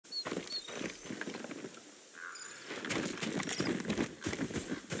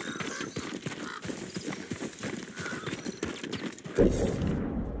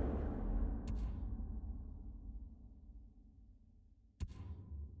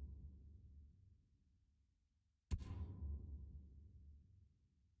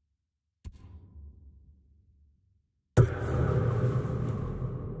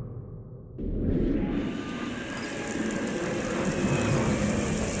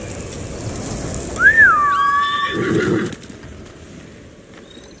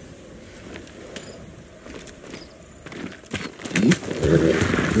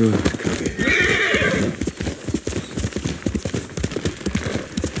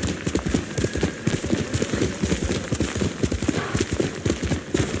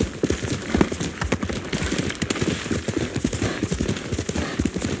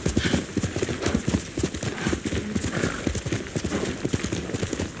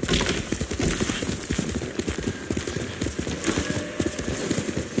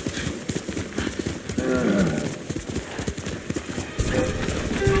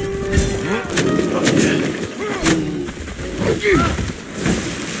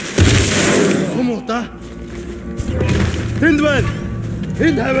هندوان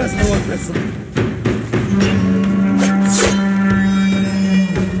إنها بس هواك بس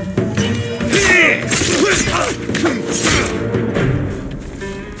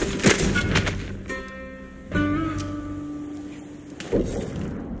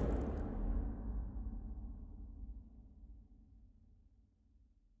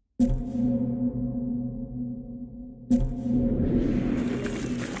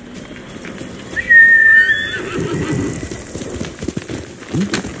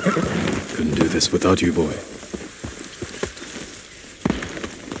Couldn't do this without you, boy.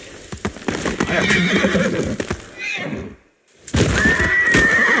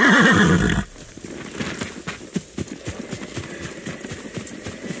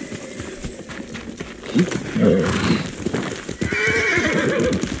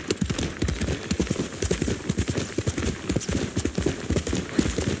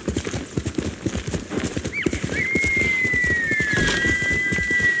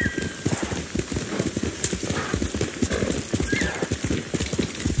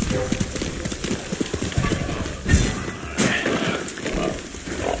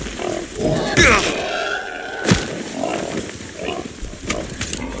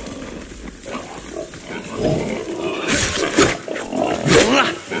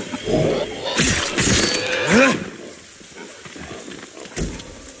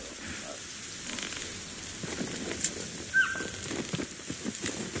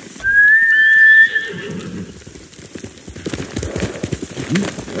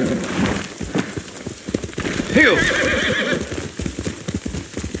 Heal!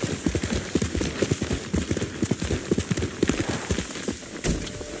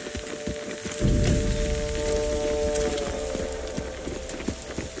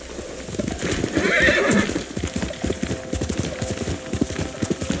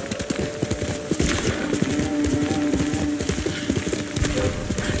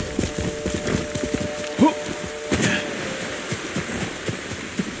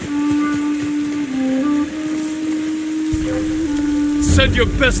 Send your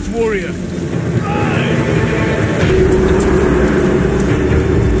best warrior.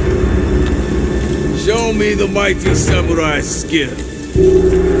 Show me the mighty samurai skill.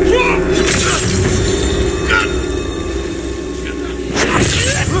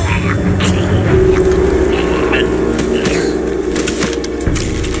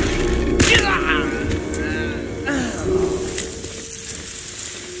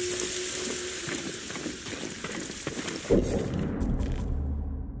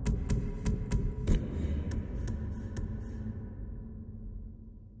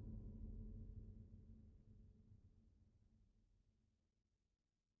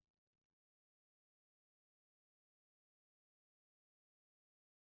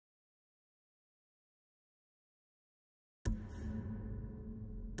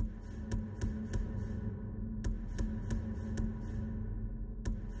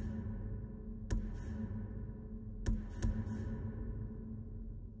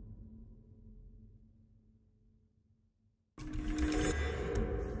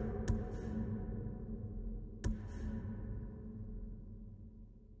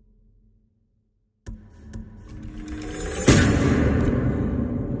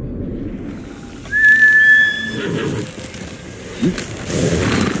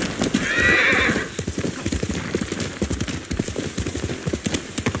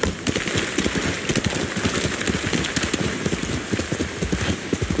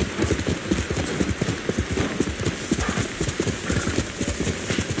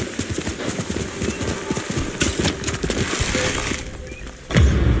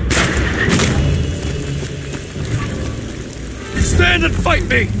 Stand and fight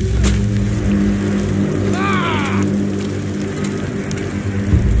me!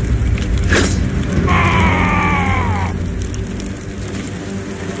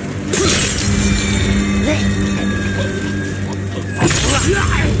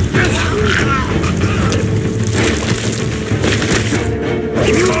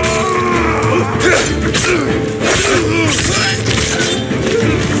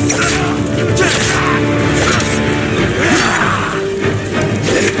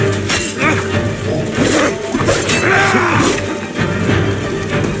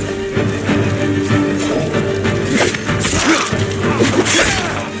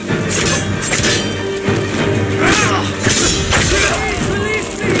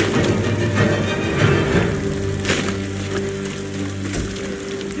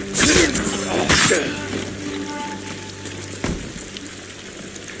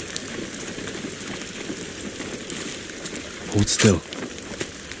 Hold still.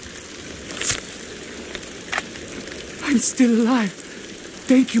 I'm still alive.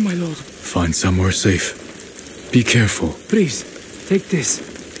 Thank you, my lord. Find somewhere safe. Be careful. Please, take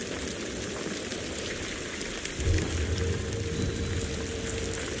this.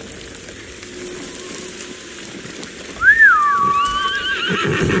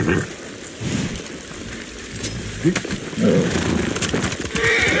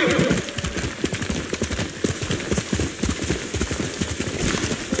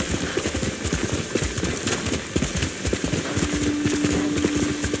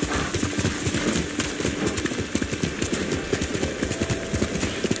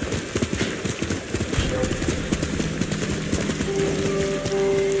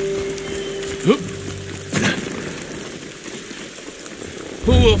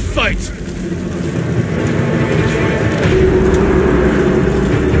 Who will fight?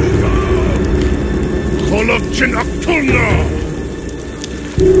 Holochin Aktulno!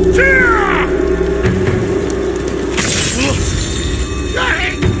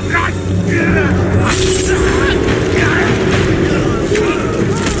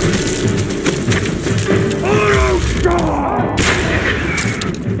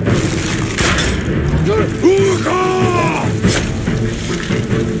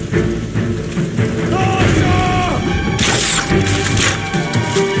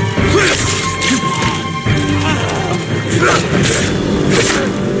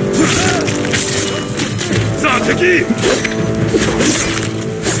 Zateki!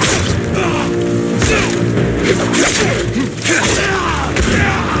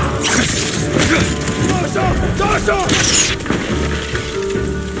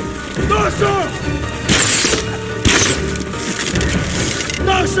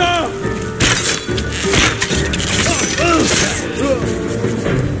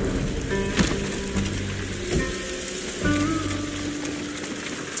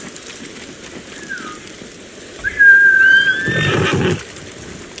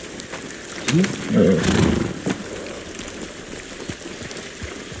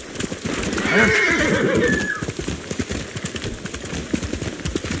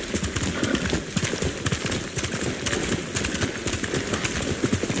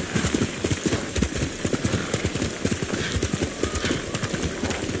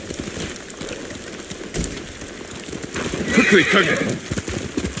 Quickly, Kage!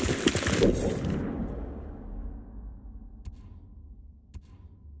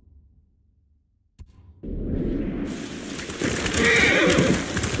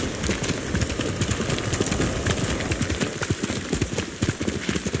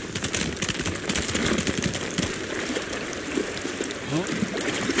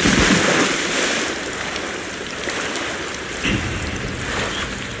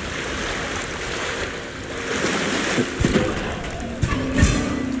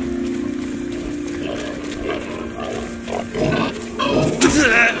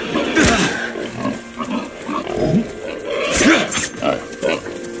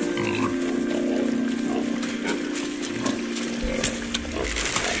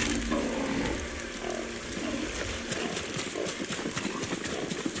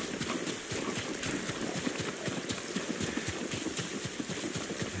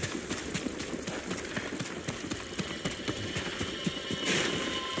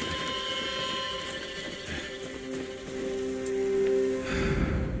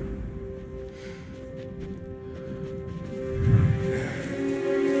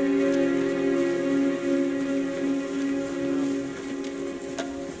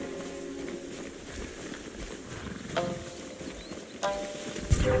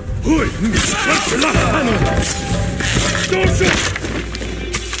 Hui! Dosho!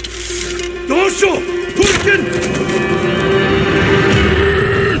 Dosho! Turkin!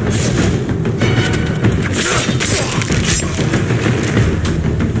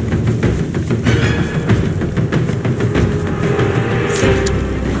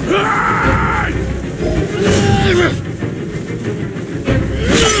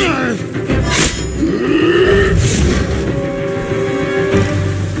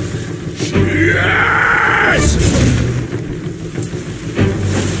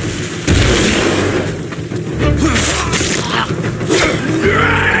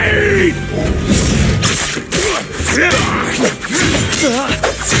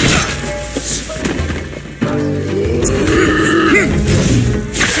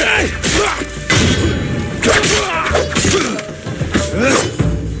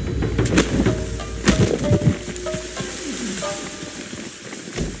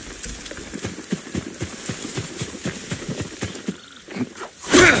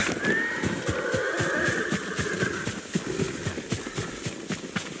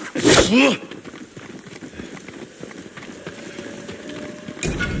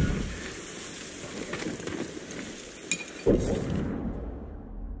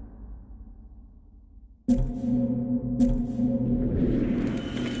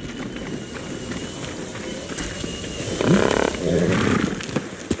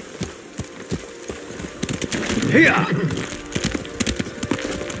 Here!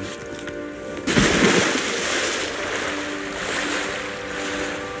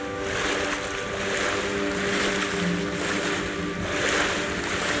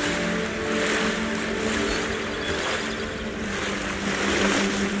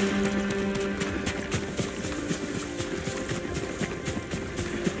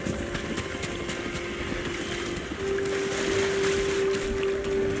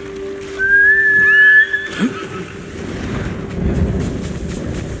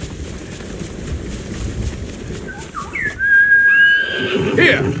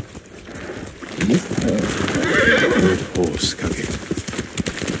 Here! Good horse, Kage.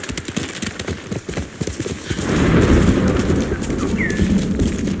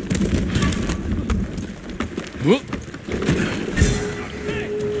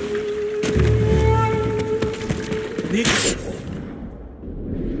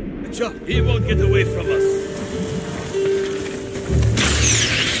 He won't get away from us.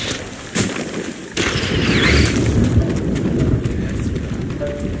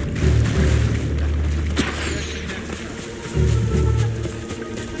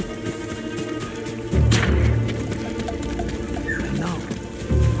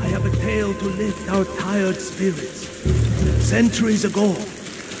 To lift our tired spirits. Centuries ago,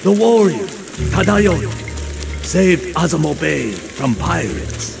 the warrior, Tadayori, saved Azamo Bay from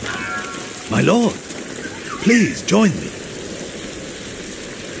pirates. My lord, please join me.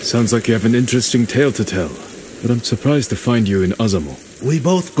 Sounds like you have an interesting tale to tell, but I'm surprised to find you in Azamo. We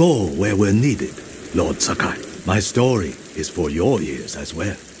both go where we're needed, Lord Sakai. My story is for your ears as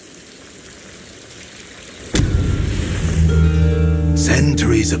well.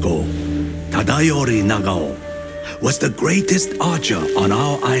 Centuries ago, Tadayori Nagao was the greatest archer on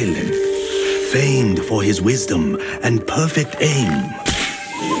our island, famed for his wisdom and perfect aim.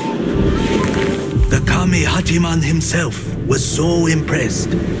 The Kami Hachiman himself was so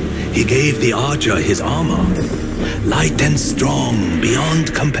impressed, he gave the archer his armor, light and strong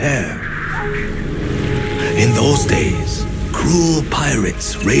beyond compare. In those days, cruel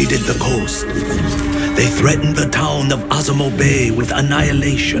pirates raided the coast. They threatened the town of Azamo Bay with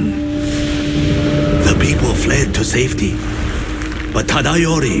annihilation. The people fled to safety, but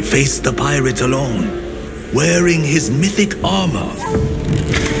Tadayori faced the pirates alone, wearing his mythic armor.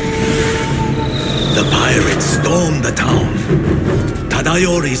 The pirates stormed the town.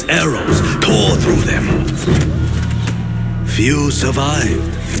 Tadayori's arrows tore through them. Few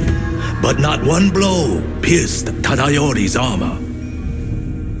survived, but not one blow pierced Tadayori's armor.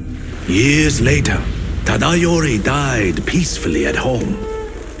 Years later, Tadayori died peacefully at home,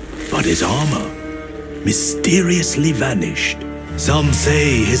 but his armor mysteriously vanished. Some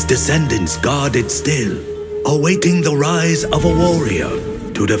say his descendants guard it still, awaiting the rise of a warrior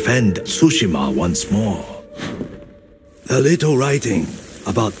to defend Tsushima once more. The little writing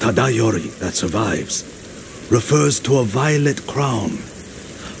about Tadayori that survives refers to a violet crown,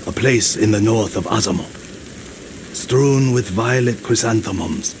 a place in the north of Azamo, strewn with violet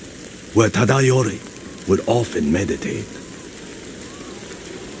chrysanthemums, where Tadayori would often meditate.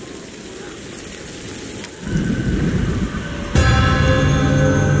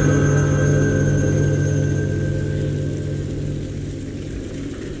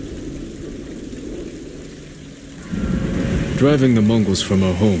 Driving the Mongols from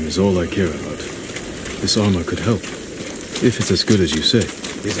our home is all I care about. This armor could help, if it's as good as you say.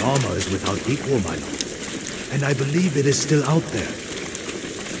 His armor is without equal, my lord, and I believe it is still out there.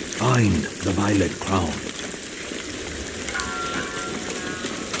 Find the violet crown.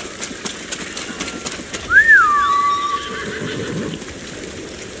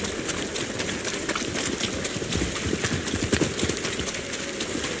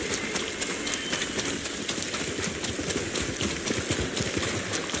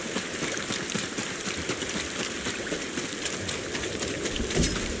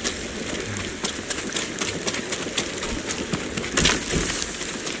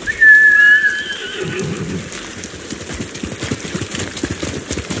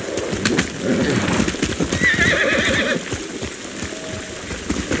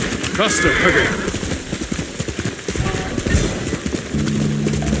 Faster, Kage!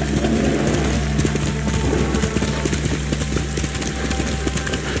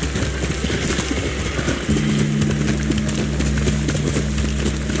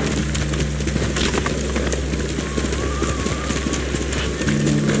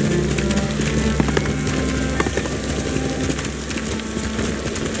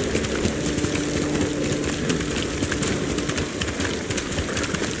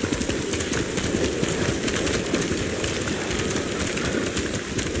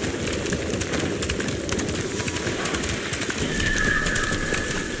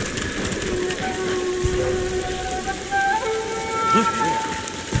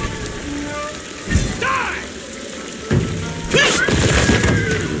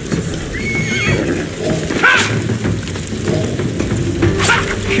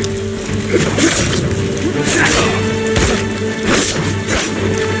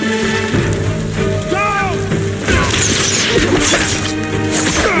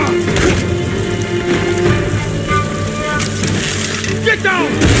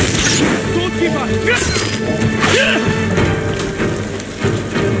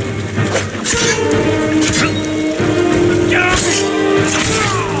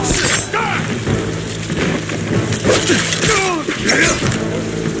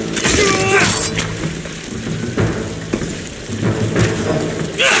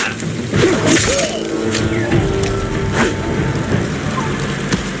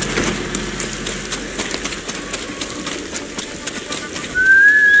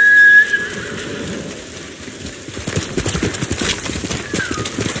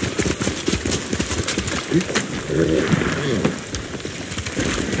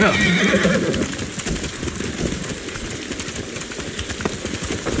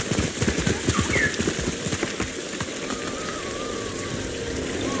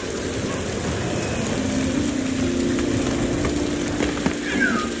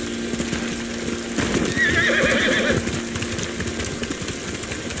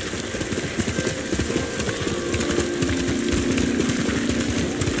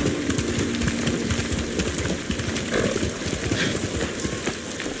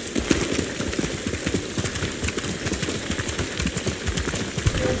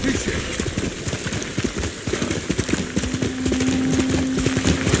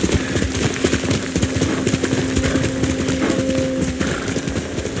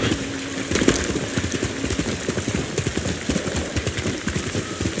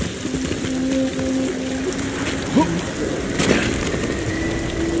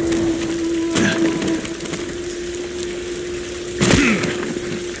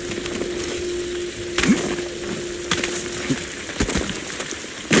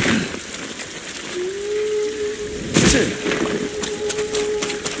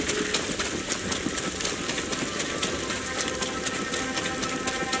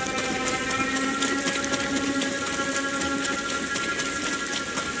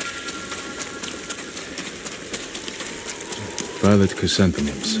 Violet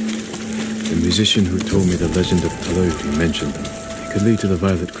chrysanthemums. The musician who told me the legend of Tadayori mentioned them. They could lead to the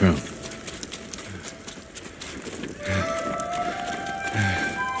Violet Crown.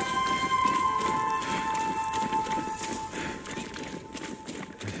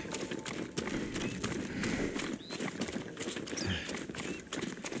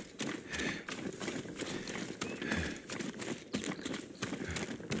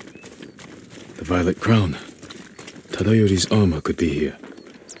 The Violet Crown. Tadayori's armor could be here.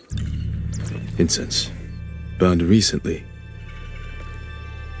 Incense. Burned recently.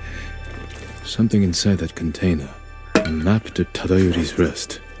 Something inside that container. A map to Tadayori's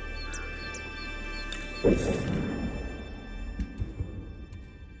rest.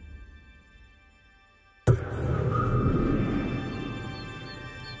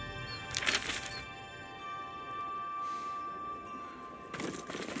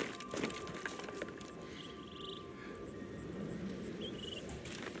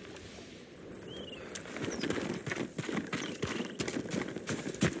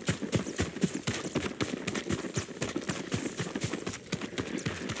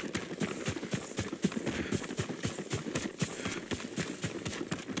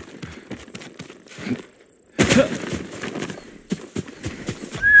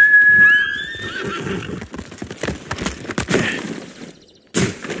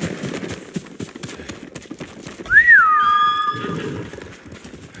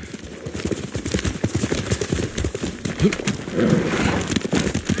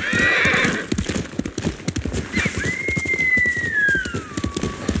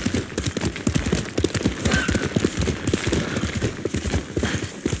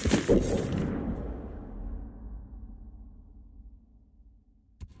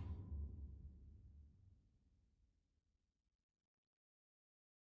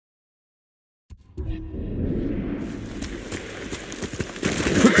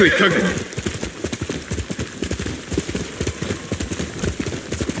 Quickly, Kagan!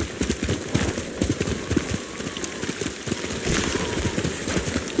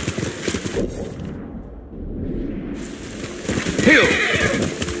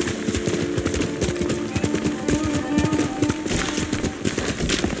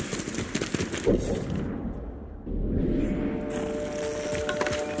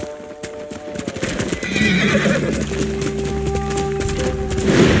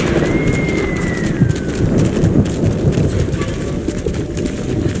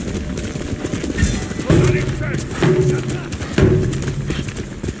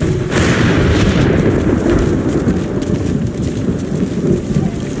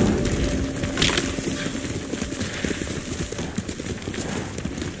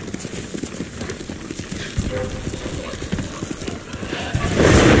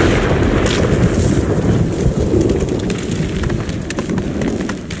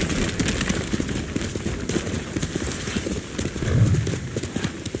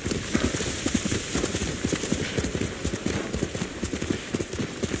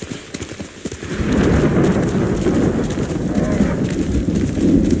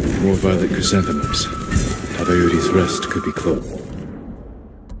 Violet chrysanthemums. Tadayori's rest could be close.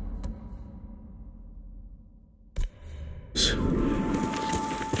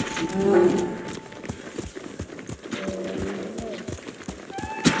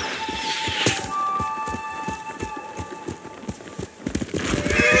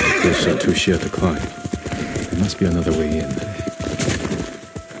 Those are too sheer to climb. There must be another way in.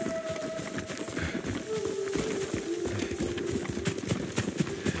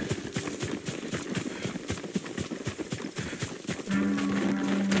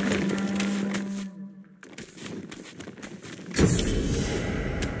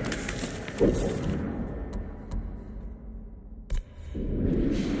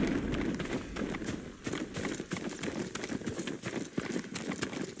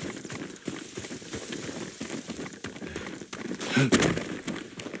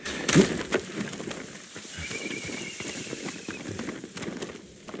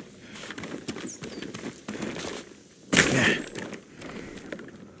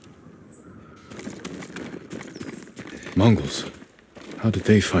 Mongols. How did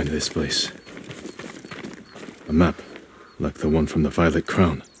they find this place? A map, like the one from the Violet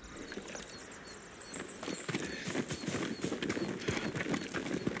Crown.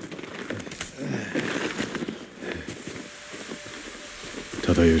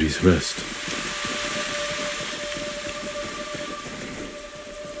 Tadayori's rest.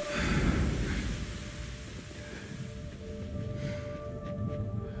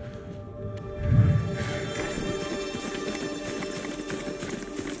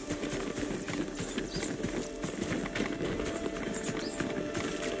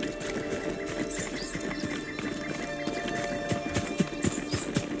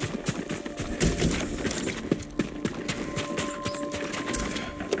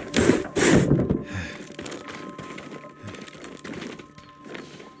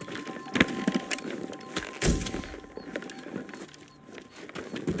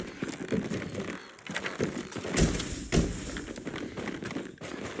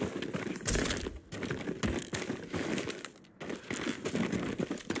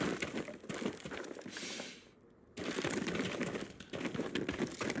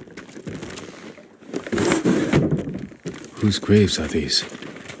 Whose graves are these?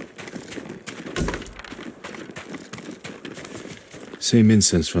 Same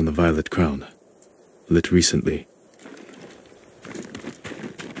incense from the Violet Crown, lit recently.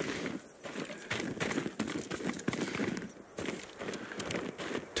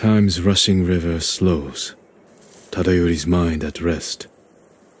 Time's rushing river slows, Tadayori's mind at rest.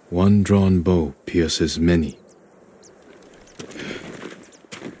 One drawn bow pierces many.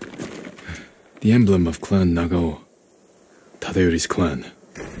 The emblem of Clan Nagao. Tadayori's clan.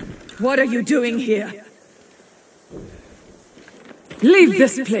 What are you doing here? Leave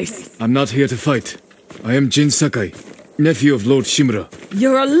this place! I'm not here to fight. I am Jin Sakai, nephew of Lord Shimura.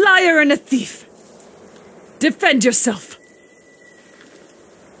 You're a liar and a thief! Defend yourself!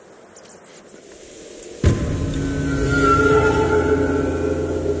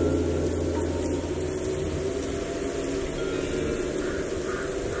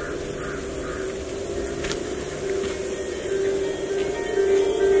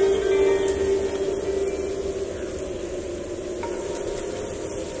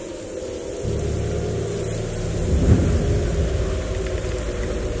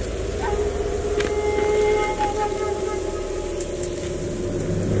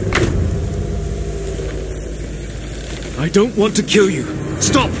 don't want to kill you.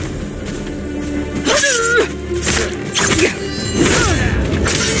 Stop!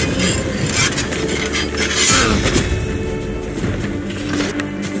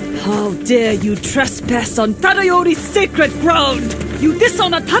 How dare you trespass on Tadayori's sacred ground! You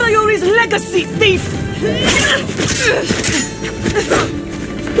dishonor Tadayori's legacy, thief!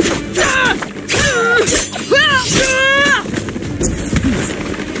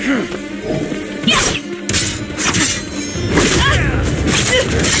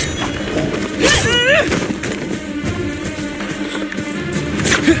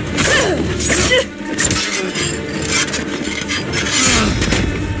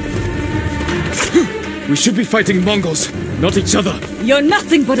 We should be fighting Mongols, not each other. You're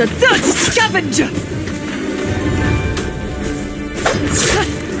nothing but a dirty scavenger!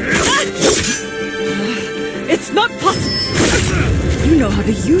 It's not possible! You know how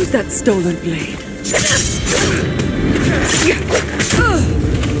to use that stolen blade.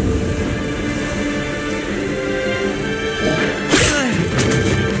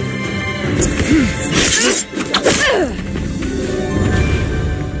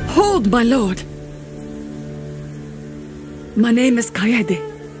 Hold, my lord. My name is Kaede,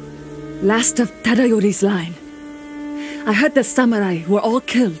 last of Tadayori's line. I heard the samurai were all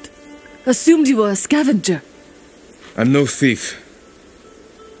killed. Assumed you were a scavenger. I'm no thief.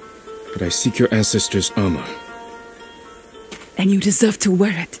 But I seek your ancestors' armor. And you deserve to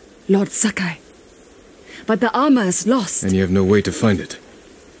wear it, Lord Sakai. But the armor is lost. And you have no way to find it.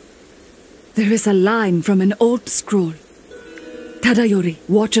 There is a line from an old scroll. Tadayori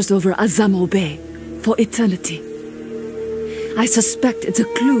watches over Azamo Bay for eternity. I suspect it's a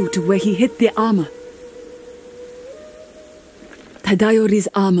clue to where he hid the armor. Tadayori's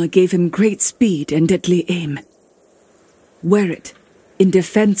armor gave him great speed and deadly aim. Wear it in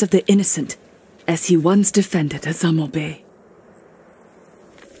defense of the innocent, as he once defended Azamo Bay.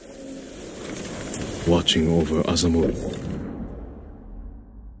 Watching over Azamo.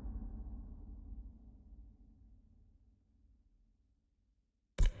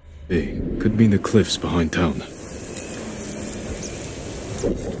 Bay could be in the cliffs behind town.